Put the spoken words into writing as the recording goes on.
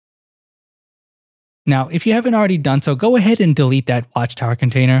Now, if you haven't already done so, go ahead and delete that Watchtower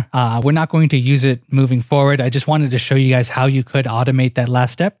container. We're not going to use it moving forward. I just wanted to show you guys how you could automate that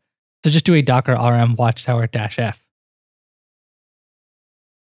last step. So just do a docker rm watchtower-f.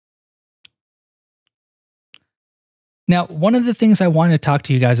 Now, one of the things I want to talk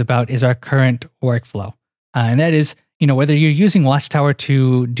to you guys about is our current workflow. And that is, whether you're using Watchtower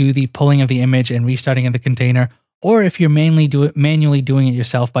to do the pulling of the image and restarting of the container, or if you're manually doing it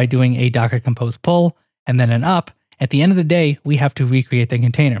yourself by doing a Docker Compose pull and then an up, at the end of the day, we have to recreate the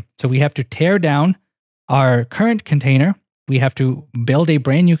container. So we have to tear down our current container. We have to build a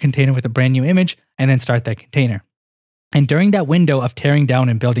brand new container with a brand new image and then start that container. And during that window of tearing down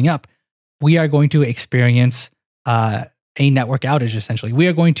and building up, we are going to experience a network outage, essentially. We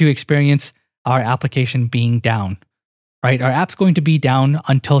are going to experience our application being down, right? Our app's going to be down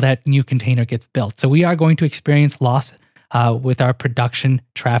until that new container gets built. So we are going to experience loss with our production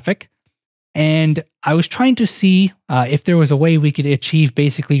traffic. And I was trying to see if there was a way we could achieve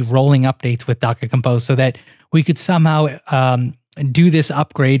basically rolling updates with Docker Compose so that we could somehow do this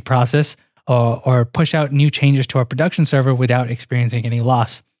upgrade process or push out new changes to our production server without experiencing any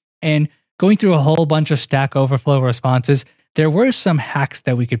loss. And going through a whole bunch of Stack Overflow responses, there were some hacks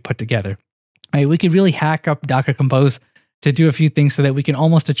that we could put together. Right? We could really hack up Docker Compose to do a few things so that we can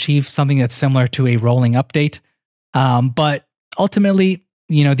almost achieve something that's similar to a rolling update. But ultimately,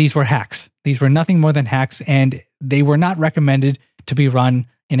 these were hacks. These were nothing more than hacks, and they were not recommended to be run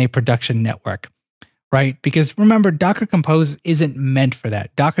in a production network, right? Because remember, Docker Compose isn't meant for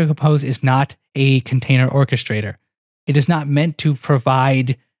that. Docker Compose is not a container orchestrator. It is not meant to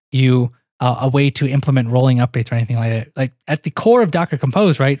provide you a way to implement rolling updates or anything like that. Like at the core of Docker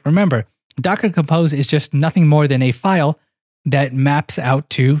Compose, right? Remember, Docker Compose is just nothing more than a file that maps out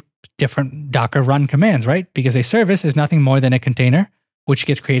to different Docker run commands, right? Because a service is nothing more than a container which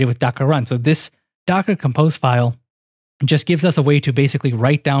gets created with Docker run. So this Docker Compose file just gives us a way to basically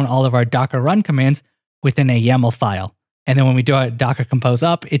write down all of our Docker run commands within a YAML file. And then when we do a Docker Compose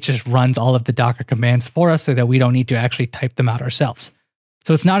up, it just runs all of the Docker commands for us so that we don't need to actually type them out ourselves.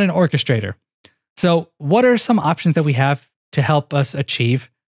 So it's not an orchestrator. So what are some options that we have to help us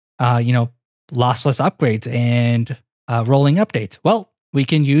achieve, lossless upgrades and rolling updates? Well, we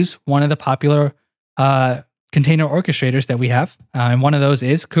can use one of the popular container orchestrators that we have. And one of those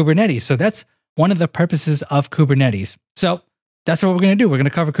is Kubernetes. So that's one of the purposes of Kubernetes. So that's what we're going to do. We're going to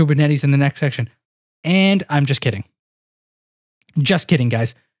cover Kubernetes in the next section. And I'm just kidding. Just kidding,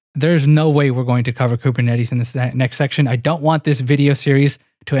 guys. There's no way we're going to cover Kubernetes in this next section. I don't want this video series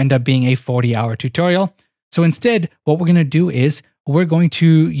to end up being a 40-hour tutorial. So instead, what we're going to do is we're going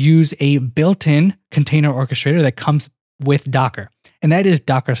to use a built-in container orchestrator that comes with Docker, and that is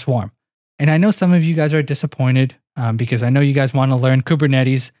Docker Swarm. And I know some of you guys are disappointed because I know you guys want to learn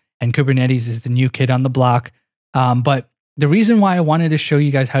Kubernetes, and Kubernetes is the new kid on the block. But the reason why I wanted to show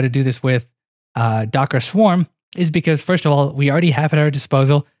you guys how to do this with Docker Swarm is because, first of all, we already have it at our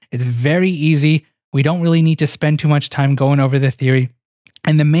disposal. It's very easy. We don't really need to spend too much time going over the theory.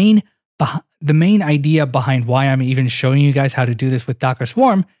 And the main idea behind why I'm even showing you guys how to do this with Docker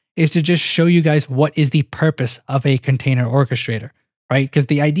Swarm is to just show you guys what is the purpose of a container orchestrator, right? Because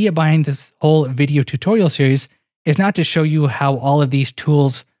the idea behind this whole video tutorial series is not to show you how all of these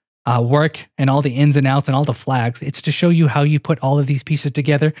tools work and all the ins and outs and all the flags. It's to show you how you put all of these pieces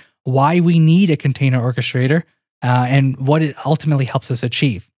together, why we need a container orchestrator, and what it ultimately helps us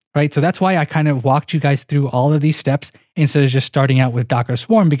achieve. Right, so that's why I kind of walked you guys through all of these steps instead of just starting out with Docker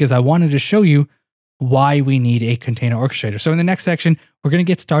Swarm, because I wanted to show you why we need a container orchestrator. So in the next section, we're going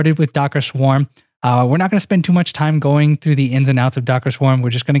to get started with Docker Swarm. We're not going to spend too much time going through the ins and outs of Docker Swarm. We're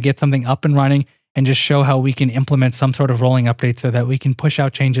just going to get something up and running and just show how we can implement some sort of rolling update so that we can push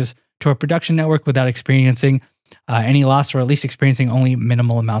out changes to our production network without experiencing any loss, or at least experiencing only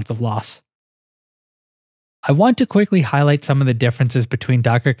minimal amounts of loss. I want to quickly highlight some of the differences between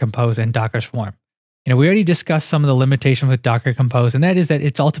Docker Compose and Docker Swarm. We already discussed some of the limitations with Docker Compose, and that is that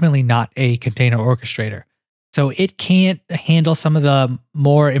it's ultimately not a container orchestrator. So it can't handle some of the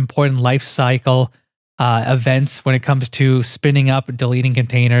more important lifecycle events when it comes to spinning up, deleting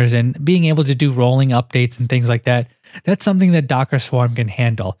containers, and being able to do rolling updates and things like that. That's something that Docker Swarm can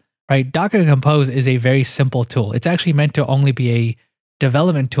handle, right? Docker Compose is a very simple tool. It's actually meant to only be a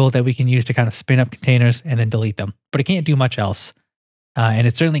development tool that we can use to kind of spin up containers and then delete them. But it can't do much else. And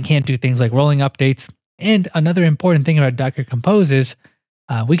it certainly can't do things like rolling updates. And another important thing about Docker Compose is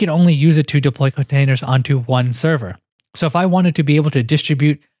we can only use it to deploy containers onto one server. So if I wanted to be able to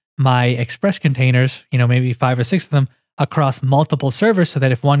distribute my Express containers, maybe 5 or 6 of them, across multiple servers so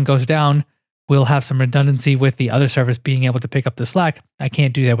that if one goes down, we'll have some redundancy with the other servers being able to pick up the slack, I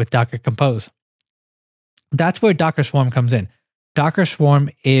can't do that with Docker Compose. That's where Docker Swarm comes in. Docker Swarm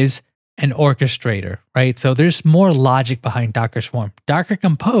is an orchestrator, right? So there's more logic behind Docker Swarm. Docker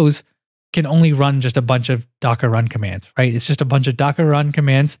Compose can only run just a bunch of Docker run commands, right? It's just a bunch of Docker run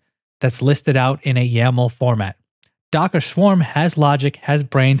commands that's listed out in a YAML format. Docker Swarm has logic, has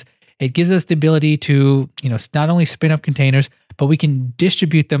brains. It gives us the ability to, not only spin up containers, but we can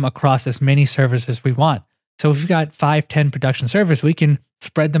distribute them across as many servers as we want. So if we've got 5, 10 production servers, we can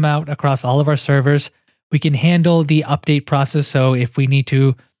spread them out across all of our servers. We can handle the update process. So if we need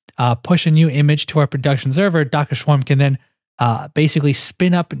to push a new image to our production server, Docker Swarm can then basically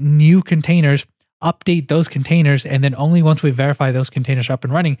spin up new containers, update those containers, and then only once we verify those containers are up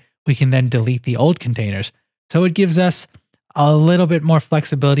and running, we can then delete the old containers. So it gives us a little bit more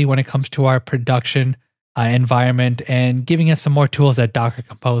flexibility when it comes to our production environment and giving us some more tools that Docker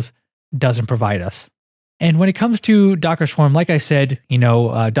Compose doesn't provide us. And when it comes to Docker Swarm, like I said,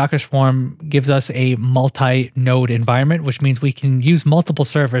 Docker Swarm gives us a multi-node environment, which means we can use multiple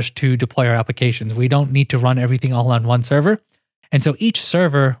servers to deploy our applications. We don't need to run everything all on one server. And so each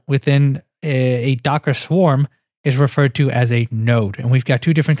server within a Docker Swarm is referred to as a node. And we've got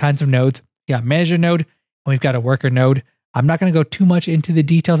two different kinds of nodes. We've got manager node, and we've got a worker node. I'm not going to go too much into the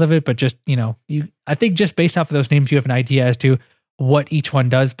details of it, but just, I think just based off of those names, you have an idea as to what each one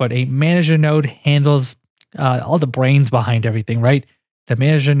does. But a manager node handles all the brains behind everything, right? The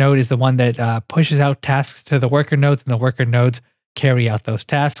manager node is the one that pushes out tasks to the worker nodes, and the worker nodes carry out those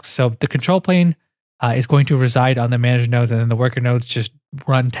tasks. So the control plane is going to reside on the manager nodes, and then the worker nodes just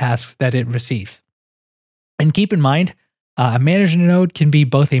run tasks that it receives. And keep in mind, a manager node can be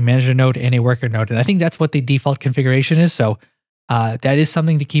both a manager node and a worker node. And I think that's what the default configuration is. So that is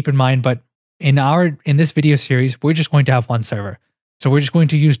something to keep in mind. But in this video series, we're just going to have one server. So we're just going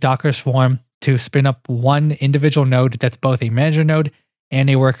to use Docker Swarm to spin up one individual node that's both a manager node and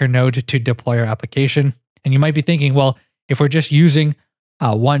a worker node to deploy our application. And you might be thinking, well, if we're just using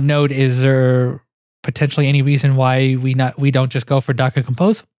one node, is there potentially any reason why we don't just go for Docker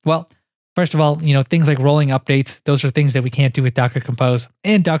Compose? Well, first of all, things like rolling updates, those are things that we can't do with Docker Compose.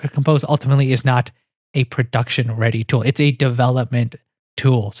 And Docker Compose ultimately is not a production-ready tool. It's a development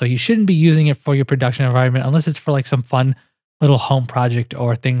tool. So you shouldn't be using it for your production environment unless it's for like some fun little home project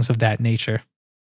or things of that nature.